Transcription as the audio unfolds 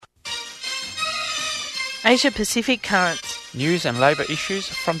Asia-Pacific Currents. News and labour issues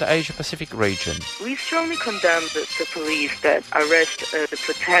from the Asia-Pacific region. We strongly condemn the police that arrest the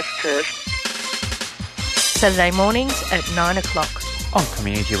protesters. Saturday mornings at 9 o'clock. On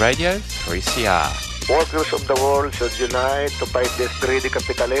Community Radio 3CR. Workers of the world should unite to fight this greedy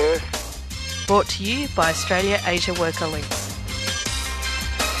capitalist. Brought to you by Australia Asia Worker Links.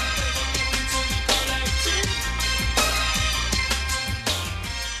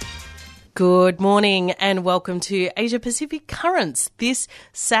 Good morning and welcome to Asia Pacific Currents. This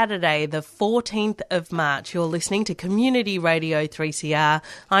Saturday, the 14th of March, you're listening to Community Radio 3CR.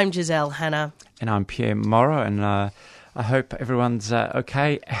 I'm Giselle Hanna. And I'm Pierre Morrow, and I hope everyone's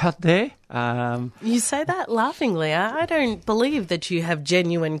okay out there. You say that laughingly. I don't believe that you have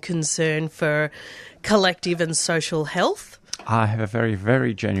genuine concern for collective and social health. I have a very,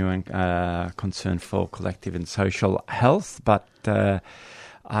 very genuine concern for collective and social health, but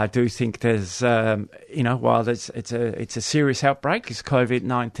I do think there's, while it's a serious outbreak, it's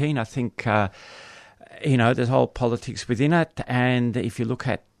COVID-19, I think, there's whole politics within it. And if you look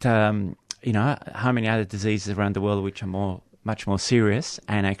at, how many other diseases around the world which are much more serious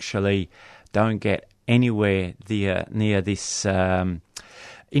and actually don't get anywhere near this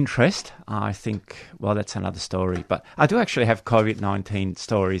interest, I think, well, that's another story. But I do actually have COVID-19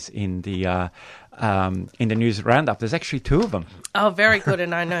 stories in the news roundup. There's actually two of them. Oh, very good.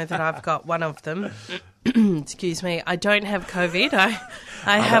 And I know that I've got one of them. Excuse me. I don't have COVID. I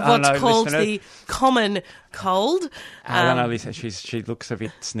have what's called the common cold. I don't know, Lisa. She looks a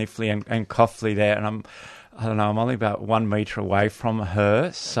bit sniffly and coughly there, and I'm only about 1 metre away from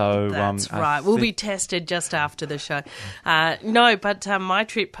her, so... That's right. We'll be tested just after the show. But my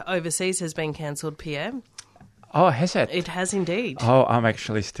trip overseas has been cancelled, Pierre. Oh, has it? It has indeed. Oh, I'm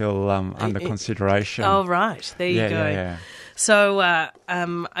actually still under consideration. Oh, right. There you go. Yeah. So I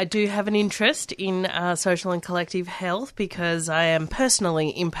do have an interest in social and collective health because I am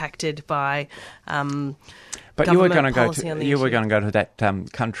personally impacted by but you were going to go to that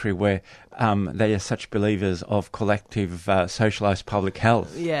country where they are such believers of collective socialised public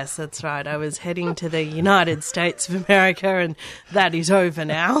health. Yes, that's right. I was heading to the United States of America, and that is over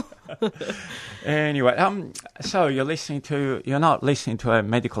now. Anyway, so you're not listening to a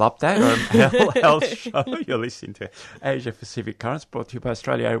medical update or a health show. You're listening to Asia Pacific Currents, brought to you by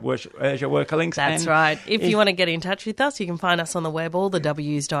Australia Asia Worker Links. That's right. If you want to get in touch with us, you can find us on the web, all the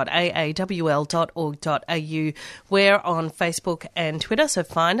w's.aawl.org.au. We're on Facebook and Twitter, so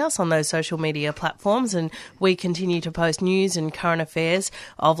find us on those social media platforms, and we continue to post news and current affairs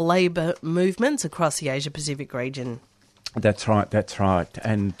of labour movements across the Asia Pacific region. That's right.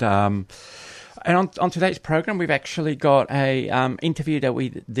 And on today's program, we've actually got a interview that we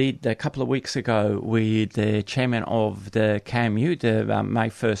did a couple of weeks ago with the chairman of the KMU, the May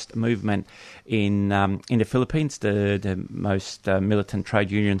 1st movement in the Philippines, the most militant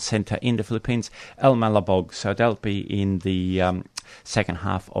trade union centre in the Philippines, El Malabog. So they'll be in the second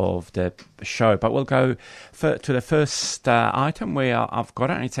half of the show. But we'll go to the first item where I've got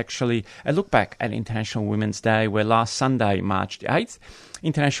it, and it's actually a look back at International Women's Day, where last Sunday, March the 8th,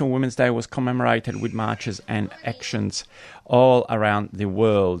 International Women's Day was commemorated with marches and actions all around the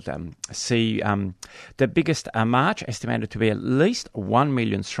world. The biggest march, estimated to be at least 1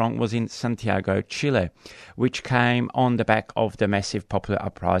 million strong, was in Santiago, Chile, which came on the back of the massive popular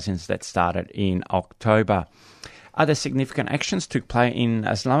uprisings that started in October. Other significant actions took place in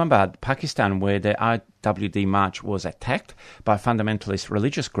Islamabad, Pakistan, where the IWD march was attacked by fundamentalist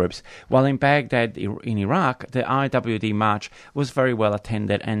religious groups, while in Baghdad in Iraq, the IWD march was very well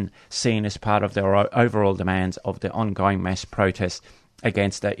attended and seen as part of the overall demands of the ongoing mass protests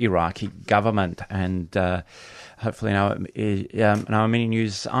against the Iraqi government. And hopefully in our mini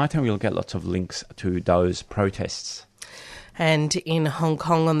news item, we'll get lots of links to those protests. And in Hong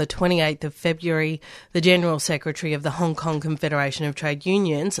Kong on the 28th of February, the General Secretary of the Hong Kong Confederation of Trade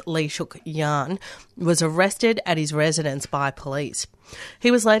Unions, Lee Shuk Yan, was arrested at his residence by police.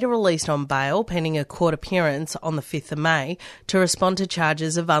 He was later released on bail pending a court appearance on the 5th of May to respond to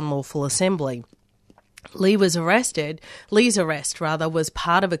charges of unlawful assembly. Lee's arrest was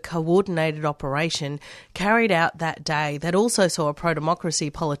part of a coordinated operation carried out that day that also saw a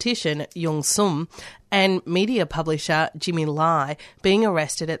pro-democracy politician, Yung Sum, and media publisher Jimmy Lai being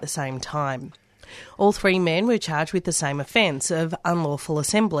arrested at the same time. All three men were charged with the same offence of unlawful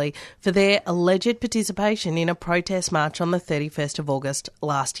assembly for their alleged participation in a protest march on the 31st of August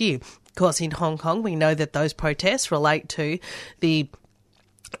last year. Of course, in Hong Kong, we know that those protests relate to the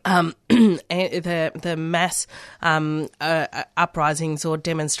the mass uprisings or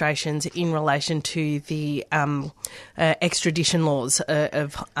demonstrations in relation to the extradition laws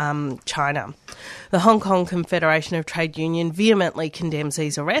of China. The Hong Kong Confederation of Trade Union vehemently condemns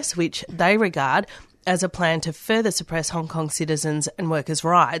these arrests, which they regard as a plan to further suppress Hong Kong citizens' and workers'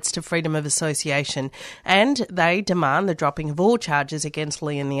 rights to freedom of association, and they demand the dropping of all charges against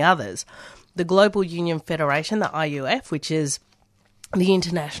Lee and the others. The Global Union Federation, the IUF, which is the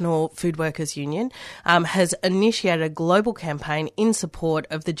International Food Workers Union, has initiated a global campaign in support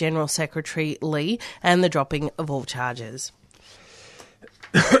of the General Secretary Lee and the dropping of all charges.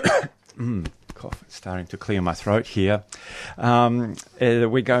 Cough, it's starting to clear my throat here.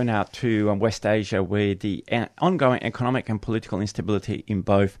 We go now to West Asia, where the ongoing economic and political instability in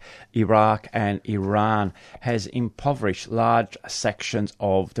both Iraq and Iran has impoverished large sections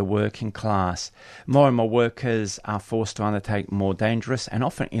of the working class. More and more workers are forced to undertake more dangerous and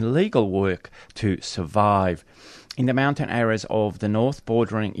often illegal work to survive. In the mountain areas of the north,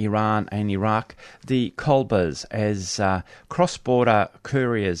 bordering Iran and Iraq, the Kolbas, as cross-border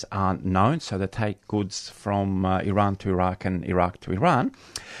couriers are known, so they take goods from Iran to Iraq and Iraq to Iran,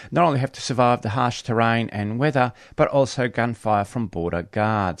 not only have to survive the harsh terrain and weather, but also gunfire from border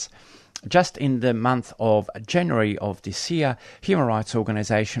guards. Just in the month of January of this year, human rights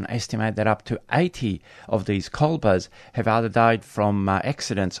organisations estimate that up to 80 of these Kolbas have either died from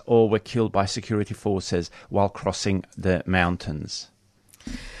accidents or were killed by security forces while crossing the mountains.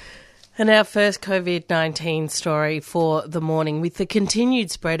 And our first COVID-19 story for the morning. With the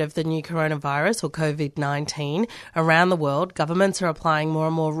continued spread of the new coronavirus, or COVID-19, around the world, governments are applying more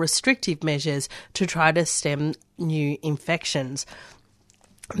and more restrictive measures to try to stem new infections.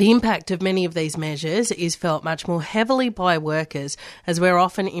 The impact of many of these measures is felt much more heavily by workers, as we're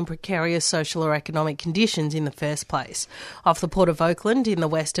often in precarious social or economic conditions in the first place. Off the port of Oakland in the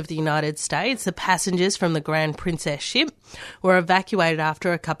west of the United States, the passengers from the Grand Princess ship were evacuated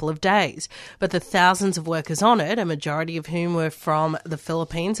after a couple of days, but the thousands of workers on it, a majority of whom were from the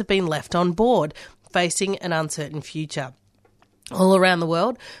Philippines, have been left on board, facing an uncertain future. All around the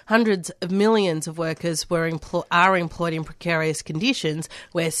world, hundreds of millions of workers are employed in precarious conditions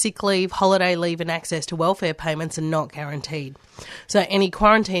where sick leave, holiday leave and access to welfare payments are not guaranteed. So any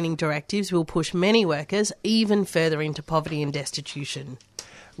quarantining directives will push many workers even further into poverty and destitution.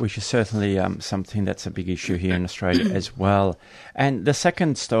 Which is certainly something that's a big issue here in Australia as well. And the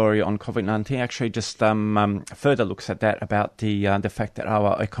second story on COVID-19 actually just further looks at that, about the fact that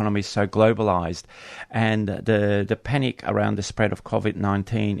our economy is so globalised, and the panic around the spread of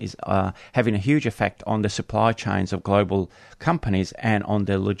COVID-19 is having a huge effect on the supply chains of global companies and on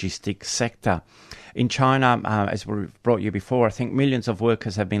the logistics sector. In China, as we brought you before, I think millions of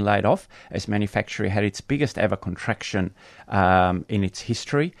workers have been laid off as manufacturing had its biggest ever contraction in its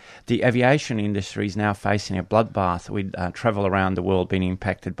history. The aviation industry is now facing a bloodbath, with travel around the world being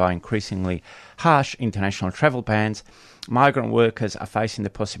impacted by increasingly harsh international travel bans. Migrant workers are facing the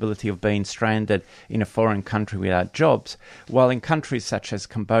possibility of being stranded in a foreign country without jobs, while in countries such as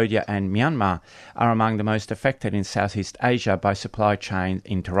Cambodia and Myanmar are among the most affected in Southeast Asia by supply chain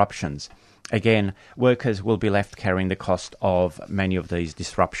interruptions. Again, workers will be left carrying the cost of many of these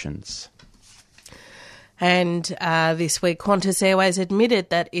disruptions. And this week, Qantas Airways admitted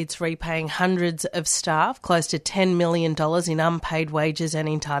that it's repaying hundreds of staff close to $10 million in unpaid wages and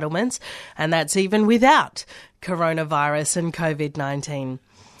entitlements, and that's even without coronavirus and COVID-19.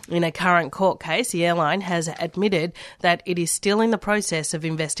 In a current court case, the airline has admitted that it is still in the process of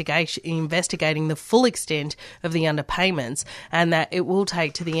investigating the full extent of the underpayments, and that it will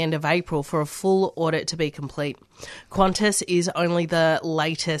take to the end of April for a full audit to be complete. Qantas is only the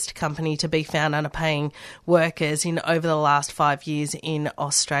latest company to be found underpaying workers in over the last 5 years in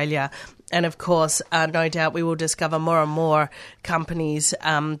Australia. And of course, no doubt we will discover more and more companies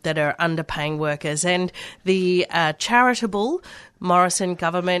that are underpaying workers. And the charitable Morrison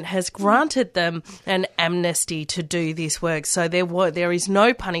government has granted them an amnesty to do this work. So there is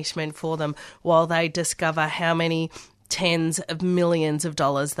no punishment for them while they discover how many tens of millions of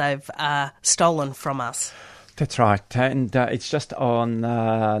dollars they've stolen from us. That's right, and it's just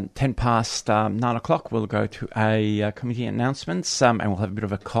on 10 past 9 o'clock. We'll go to a committee announcements, and we'll have a bit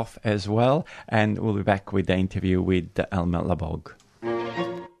of a cough as well, and we'll be back with the interview with Elmer Labog.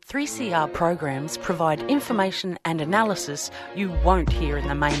 3CR programs provide information and analysis you won't hear in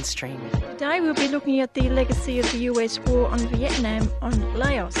the mainstream. Today we'll be looking at the legacy of the US war on Vietnam, on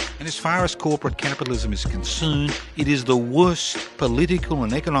Laos. And as far as corporate capitalism is concerned, it is the worst political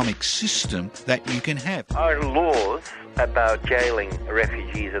and economic system that you can have. Our laws about jailing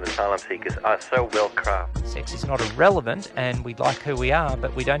refugees and asylum seekers are so well crafted. Sex is not irrelevant and we like who we are,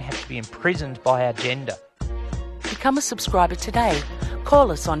 but we don't have to be imprisoned by our gender. Become a subscriber today.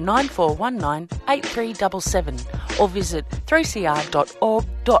 Call us on 9419 8377 or visit 3cr.org.au.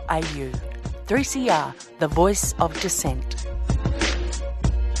 3CR, the voice of dissent.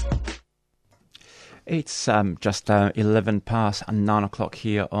 It's just 11 past 9 o'clock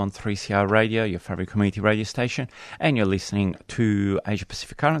here on 3CR Radio, your favourite community radio station, and you're listening to Asia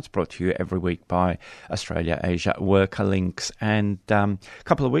Pacific Currents, brought to you every week by Australia Asia Worker Links. And a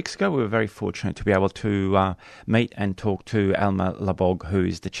couple of weeks ago, we were very fortunate to be able to meet and talk to Elmer Labog, who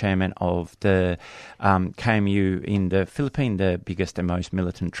is the chairman of the KMU in the Philippines, the biggest and most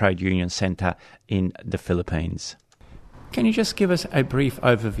militant trade union centre in the Philippines. Can you just give us a brief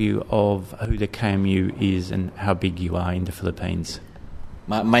overview of who the KMU is and how big you are in the Philippines?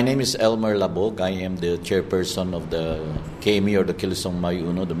 My name is Elmer Labog. I am the chairperson of the KMU, or the Kilusong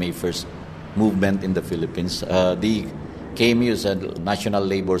Mayuno, the May 1st movement in the Philippines. The KMU is a national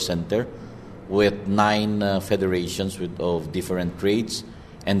labor center with 9 federations of different trades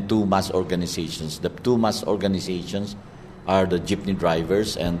and 2 mass organizations. The 2 mass organizations are the jeepney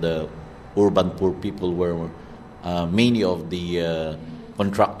drivers and the urban poor people, where many of the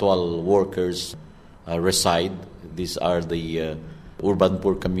contractual workers reside. These are the urban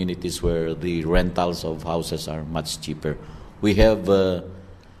poor communities where the rentals of houses are much cheaper. We have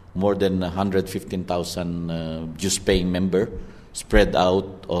more than 115,000 dues-paying members spread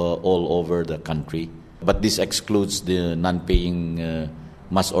out all over the country. But this excludes the non-paying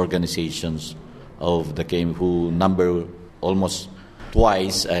mass organizations of the KMU, who number almost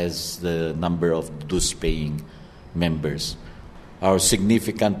twice as the number of dues-paying members. Our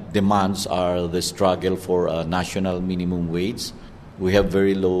significant demands are the struggle for a national minimum wage. We have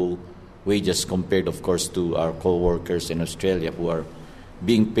very low wages compared, of course, to our co-workers in Australia, who are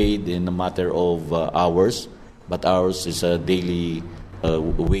being paid in a matter of hours, but ours is a daily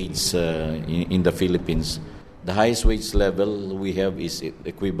wage in the Philippines. The highest wage level we have is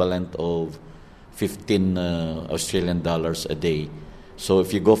equivalent of 15 Australian dollars a day. So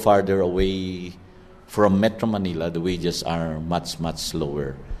if you go farther away from Metro Manila, the wages are much, much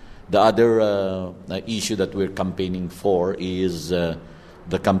lower. The other issue that we're campaigning for is the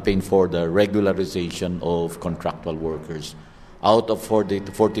campaign for the regularization of contractual workers. Out of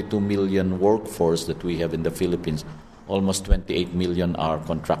 42 million workforce that we have in the Philippines, almost 28 million are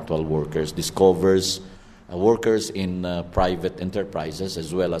contractual workers. This covers workers in private enterprises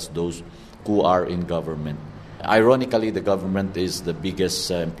as well as those who are in government. Ironically, the government is the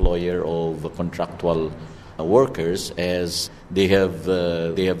biggest employer of contractual workers, as they have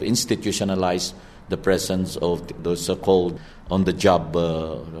institutionalized the presence of those so-called on-the-job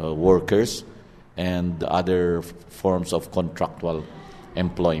workers and other forms of contractual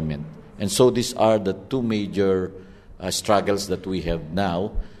employment. And so these are the 2 major struggles that we have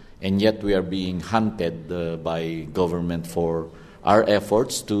now, and yet we are being hunted by government for our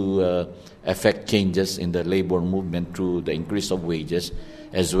efforts to affect changes in the labor movement through the increase of wages,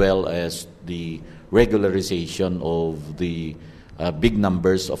 as well as the regularization of the big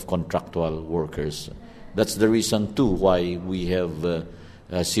numbers of contractual workers. That's the reason, too, why we have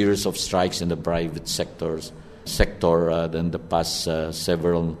a series of strikes in the private sector in the past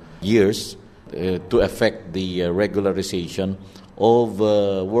several years to affect the regularization of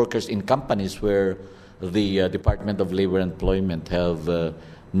workers in companies where the Department of Labor and Employment have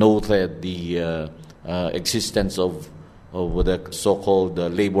noted the existence of the so-called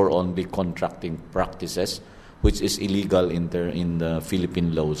labor-only contracting practices, which is illegal in the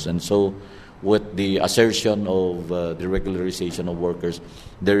Philippine laws. And so with the assertion of the regularization of workers,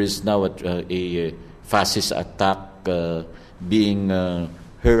 there is now a fascist attack being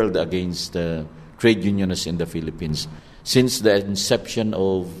hurled against trade unionists in the Philippines. Since the inception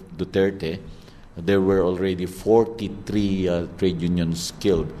of Duterte, there were already 43 trade unions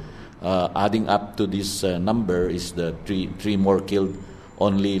killed. Adding up to this number is the three more killed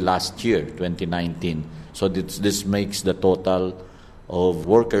only last year, 2019. So this makes the total of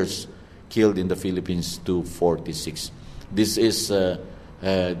workers killed in the Philippines to 46. This is the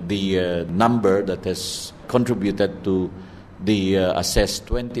number that has contributed to the assessed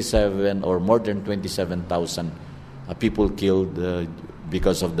 27 or more than 27,000 people killed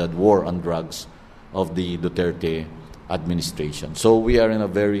because of the war on drugs of the Duterte administration. So we are in a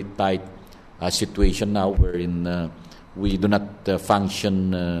very tight situation now wherein we do not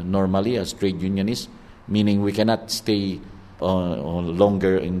function normally as trade unionists, meaning we cannot stay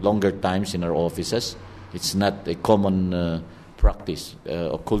longer times in our offices. It's not a common practice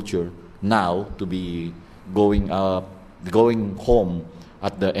or culture now to be going home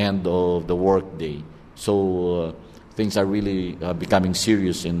at the end of the work day. So things are really becoming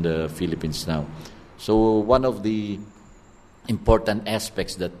serious in the Philippines now. So one of the important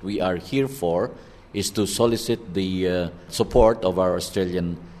aspects that we are here for is to solicit the support of our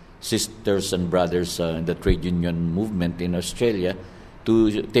Australian sisters and brothers in the trade union movement in Australia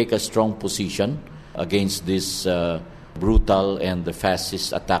to take a strong position against this brutal and the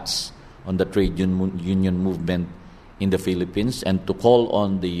fascist attacks on the trade union movement in the Philippines, and to call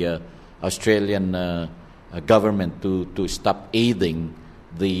on the Australian government to stop aiding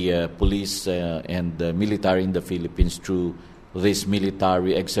the police and the military in the Philippines through these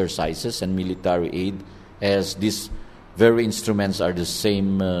military exercises and military aid, as these very instruments are the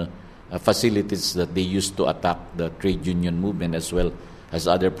same facilities that they used to attack the trade union movement as well as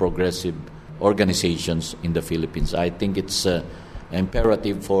other progressive organizations in the Philippines. I think it's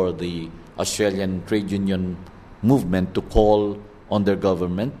imperative for the Australian trade union movement to call on their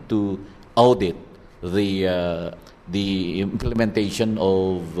government to audit the implementation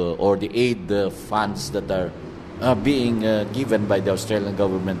of or the aid funds that are being given by the Australian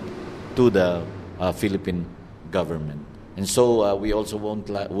government to the Philippine government. And so we also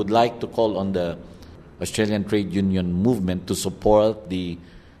would like to call on the Australian trade union movement to support the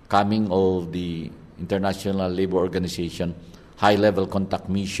coming of the International Labour Organization high-level contact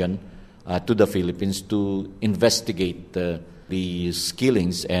mission to the Philippines to investigate these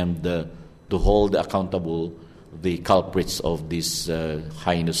killings and to hold accountable the culprits of these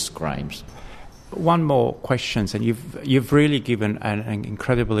heinous crimes. One more question, and you've really given an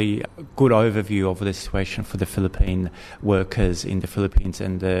incredibly good overview of the situation for the Philippine workers in the Philippines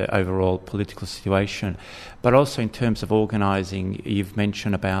and the overall political situation. But also in terms of organising, you've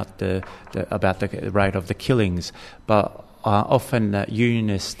mentioned about the rate of the killings, but often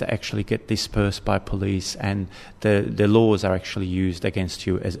unionists actually get dispersed by police, and the laws are actually used against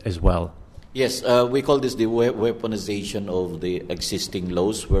you as well. Yes, we call this the weaponization of the existing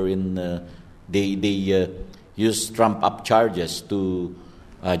laws, wherein they use trump-up charges to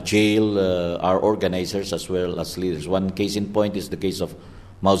jail our organizers as well as leaders. One case in point is the case of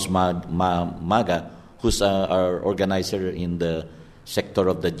Maus Maga, who's our organizer in the sector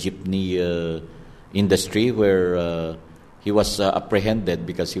of the jeepney industry, where he was apprehended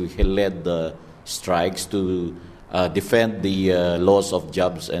because he led the strikes to defend the loss of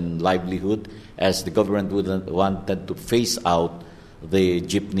jobs and livelihood, as the government wanted to phase out the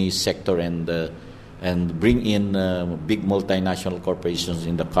jeepney sector and bring in big multinational corporations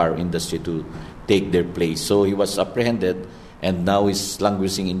in the car industry to take their place. So he was apprehended and now is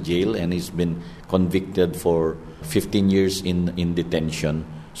languishing in jail, and he's been convicted for 15 years in detention.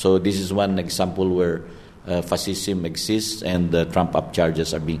 So this is one example where fascism exists and trump-up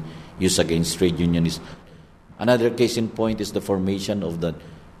charges are being used against trade unionists. Another case in point is the formation of the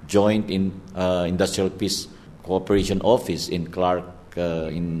Joint Industrial Peace Cooperation Office in Clark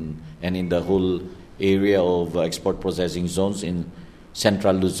and in the whole area of export processing zones in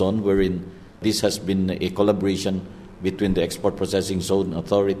Central Luzon, wherein this has been a collaboration between the Export Processing Zone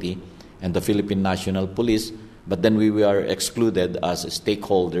Authority and the Philippine National Police, but then we are excluded as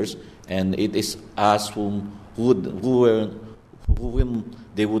stakeholders, and it is us whom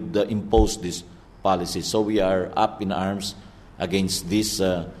they would impose this policy. So we are up in arms against this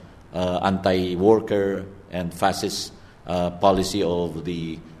anti-worker and fascist policy of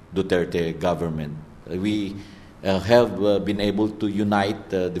the Duterte government. We have been able to unite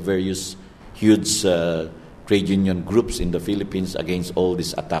the various huge trade union groups in the Philippines against all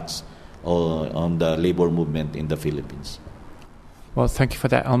these attacks on the labor movement in the Philippines. Well, thank you for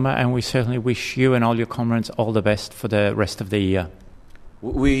that, Elmer, and we certainly wish you and all your comrades all the best for the rest of the year.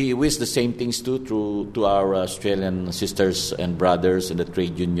 We wish the same things too to our Australian sisters and brothers in the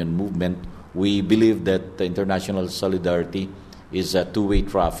trade union movement. We believe that the international solidarity is a two-way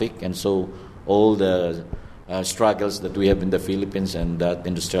traffic, and so all the struggles that we have in the Philippines and that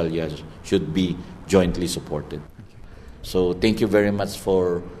in Australia should be jointly supported. So thank you very much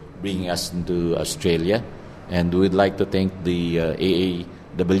for bringing us into Australia, and we'd like to thank the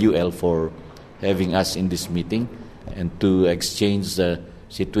AAWL for having us in this meeting and to exchange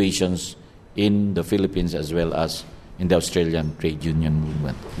situations in the Philippines as well as in the Australian trade union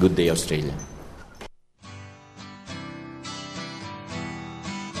movement. Good day, Australia.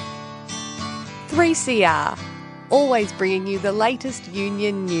 CR always bringing you the latest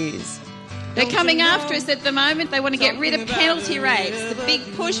union news. They're coming after us at the moment. They want to get rid of penalty rates, the big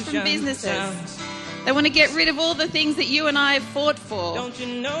push from businesses. They want to get rid of all the things that you and I have fought for.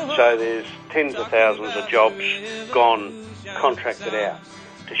 So there's tens of thousands of jobs gone contracted out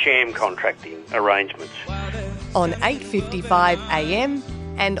to sham contracting arrangements. On 8:55am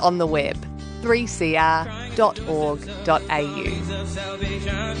and on the web, 3cr.org.au.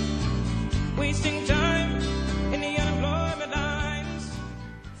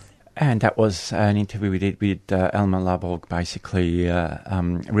 And that was an interview we did with Elmer Laborg, basically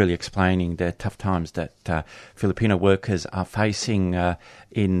really explaining the tough times that Filipino workers are facing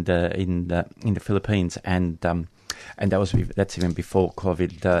in the Philippines, and that's even before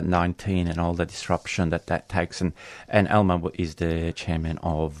COVID-19 and all the disruption that takes. And Elmer is the chairman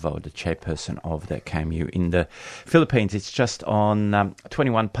of, or the chairperson of the KMU in the Philippines. It's just on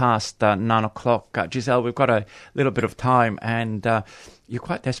 21 past 9 o'clock. Giselle, we've got a little bit of time, and you're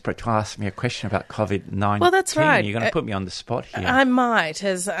quite desperate to ask me a question about COVID-19. Well, that's right. You're going to put me on the spot here. I might.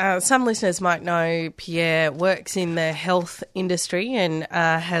 As some listeners might know, Pierre works in the health industry and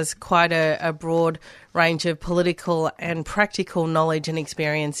has quite a broad range of political and practical knowledge and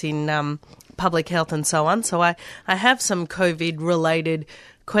experience in public health and so on. So I have some COVID-related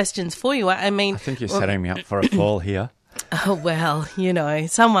questions for you. I think you're setting me up for a fall here. Oh, well,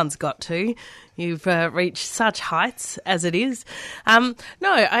 someone's got to. You've reached such heights as it is. A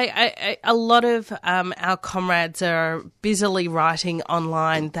lot of our comrades are busily writing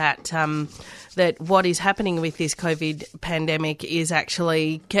online that what is happening with this COVID pandemic is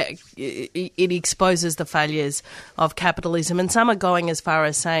actually, it exposes the failures of capitalism, and some are going as far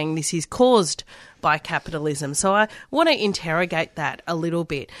as saying this is caused by capitalism. So I want to interrogate that a little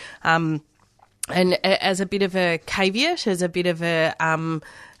bit. And as a bit of a caveat, as a bit of a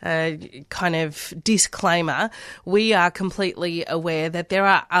kind of disclaimer, we are completely aware that there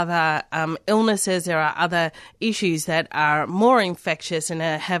are other illnesses, there are other issues that are more infectious and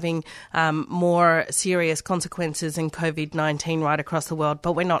are having more serious consequences than COVID-19 right across the world,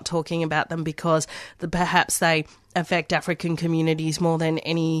 but we're not talking about them because perhaps they affect African communities more than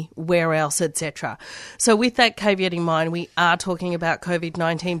anywhere else, etc. So with that caveat in mind, we are talking about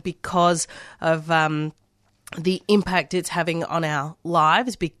COVID-19 because of the impact it's having on our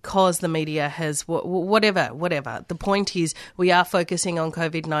lives, because the media has whatever. The point is we are focusing on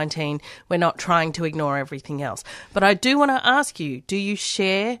COVID-19. We're not trying to ignore everything else. But I do want to ask you, do you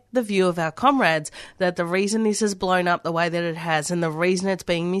share the view of our comrades that the reason this has blown up the way that it has and the reason it's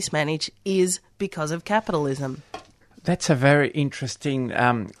being mismanaged is because of capitalism? That's a very interesting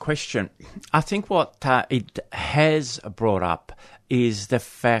question. I think what it has brought up is the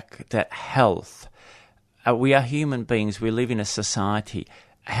fact that health, we are human beings, we live in a society.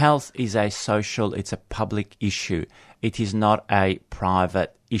 Health is a social, it's a public issue. It is not a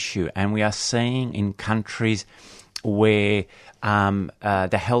private issue. And we are seeing in countries where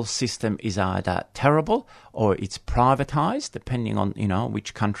the health system is either terrible or it's privatized, depending on,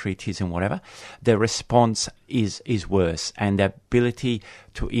 which country it is and whatever, the response is worse. And the ability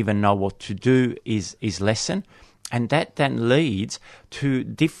to even know what to do is lessened. And that then leads to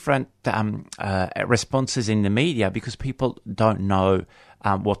different responses in the media because people don't know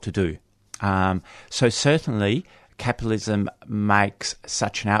what to do. So certainly capitalism makes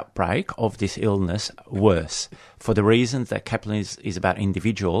such an outbreak of this illness worse for the reasons that capitalism is about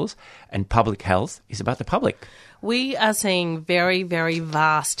individuals and public health is about the public. We are seeing very, very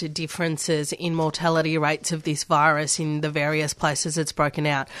vast differences in mortality rates of this virus in the various places it's broken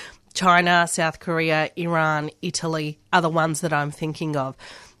out. China, South Korea, Iran, Italy are the ones that I'm thinking of.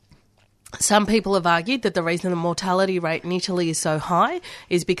 Some people have argued that the reason the mortality rate in Italy is so high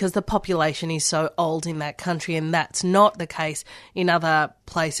is because the population is so old in that country, and that's not the case in other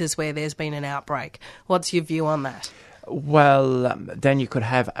places where there's been an outbreak. What's your view on that? Well, then you could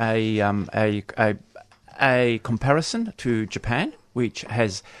have a comparison to Japan, which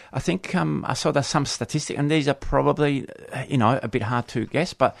has, I think, I saw there's some statistic, and these are probably, a bit hard to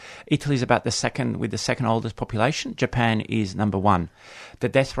guess, but Italy's about the second, with the second oldest population. Japan is number one. The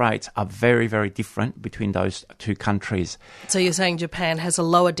death rates are very, very different between those two countries. So you're saying Japan has a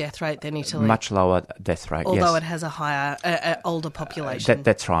lower death rate than Italy? Much lower death rate, although yes. it has a higher, older population.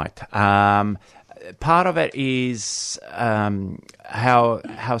 That's right. Part of it is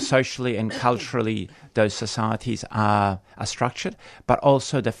how socially and culturally those societies are structured, but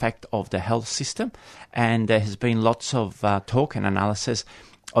also the fact of the health system. And there has been lots of talk and analysis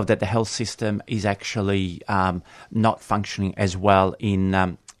of that the health system is actually not functioning as well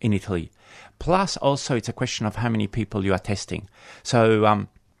in Italy. Plus, also, it's a question of how many people you are testing. So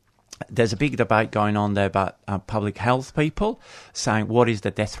there's a big debate going on there about public health people saying what is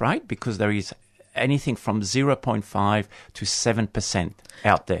the death rate, because there is anything from 0.5 to 7%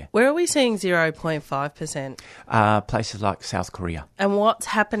 out there. Where are we seeing 0.5%? Places like South Korea. And what's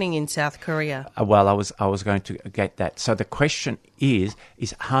happening in South Korea? Well, I was going to get that. So the question is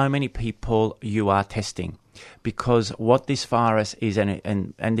how many people you are testing, because what this virus is,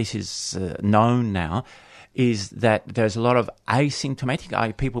 and this is known now, is that there's a lot of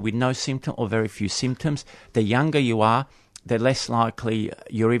asymptomatic, people with no symptom or very few symptoms. The younger you are, the less likely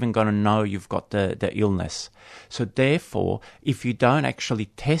you're even going to know you've got the illness. So therefore, if you don't actually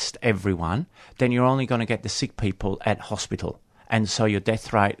test everyone, then you're only going to get the sick people at hospital. And so your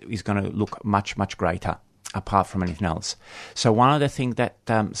death rate is going to look much, much greater, apart from anything else. So one of the things that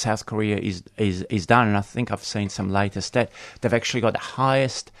South Korea is done, and I think I've seen some latest stat, they've actually got the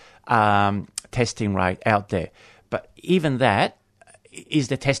highest testing rate out there. But even that, is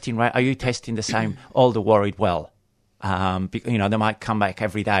the testing rate, are you testing the same, all the worried well? They might come back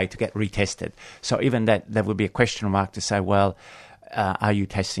every day to get retested. So even that, there would be a question mark to say, well, are you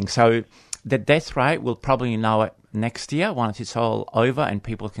testing? So the death rate, we'll probably know it next year once it's all over and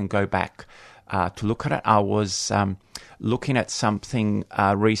people can go back to look at it. I was looking at something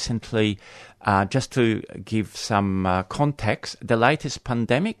recently, just to give some context. The latest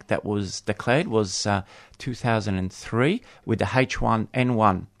pandemic that was declared was 2003 with the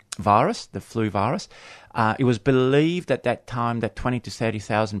H1N1 virus, the flu virus. It was believed at that time that 20 to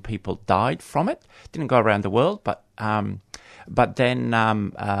 30,000 people died from it. Didn't go around the world, but then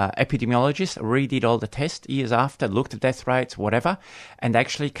epidemiologists redid all the tests years after, looked at death rates, whatever, and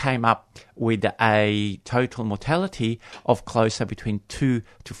actually came up with a total mortality of closer between 2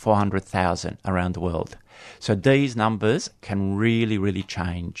 to 400,000 around the world. So these numbers can really, really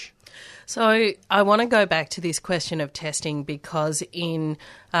change. So I want to go back to this question of testing, because in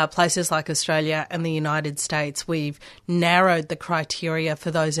places like Australia and the United States, we've narrowed the criteria for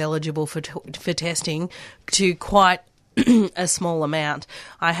those eligible for testing to quite a small amount.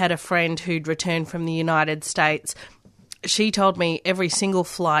 I had a friend who'd returned from the United States. She told me every single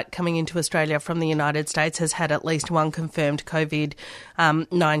flight coming into Australia from the United States has had at least one confirmed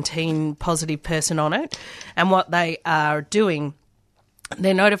COVID-19 positive person on it. And what they are doing,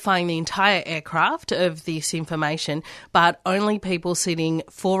 they're notifying the entire aircraft of this information, but only people sitting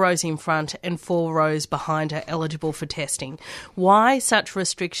 4 rows in front and 4 rows behind are eligible for testing. Why such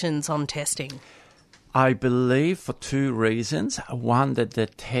restrictions on testing? I believe for 2 reasons. One, that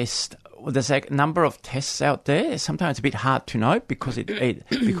there's a number of tests out there. Sometimes it's a bit hard to know because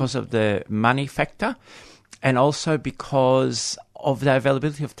because of the money factor, and also because of the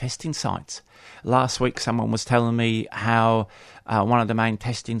availability of testing sites. Last week, someone was telling me how one of the main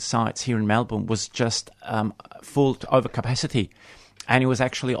testing sites here in Melbourne was just full to over capacity. And it was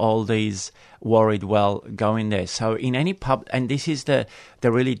actually all these worried well going there. So in any and this is the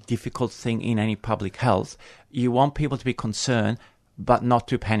really difficult thing in any public health, you want people to be concerned, but not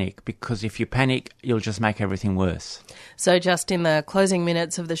to panic, because if you panic, you'll just make everything worse. So just in the closing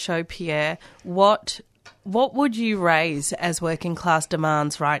minutes of the show, Pierre, what would you raise as working class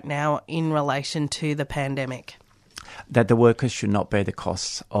demands right now in relation to the pandemic? That the workers should not bear the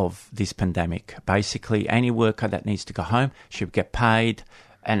costs of this pandemic. Basically, any worker that needs to go home should get paid,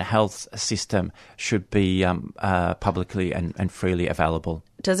 and a health system should be publicly and freely available.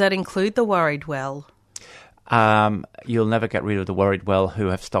 Does that include the worried well? You'll never get rid of the worried well who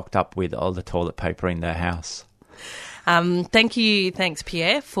have stocked up with all the toilet paper in their house. Thanks,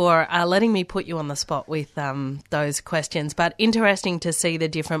 Pierre, for letting me put you on the spot with those questions. But interesting to see the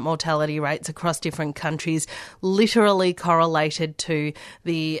different mortality rates across different countries literally correlated to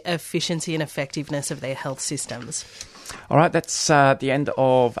the efficiency and effectiveness of their health systems. All right, that's the end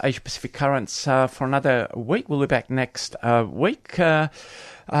of Asia Pacific Currents for another week. We'll be back next week.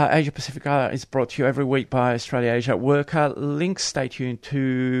 Asia Pacific is brought to you every week by Australia Asia Worker. Links, stay tuned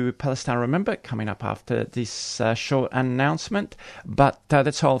to Palestine Remember coming up after this short announcement. But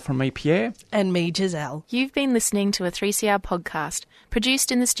that's all from me, Pierre. And me, Giselle. You've been listening to a 3CR podcast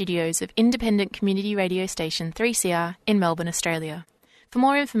produced in the studios of independent community radio station 3CR in Melbourne, Australia. For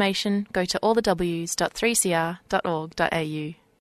more information, go to allthews.3cr.org.au.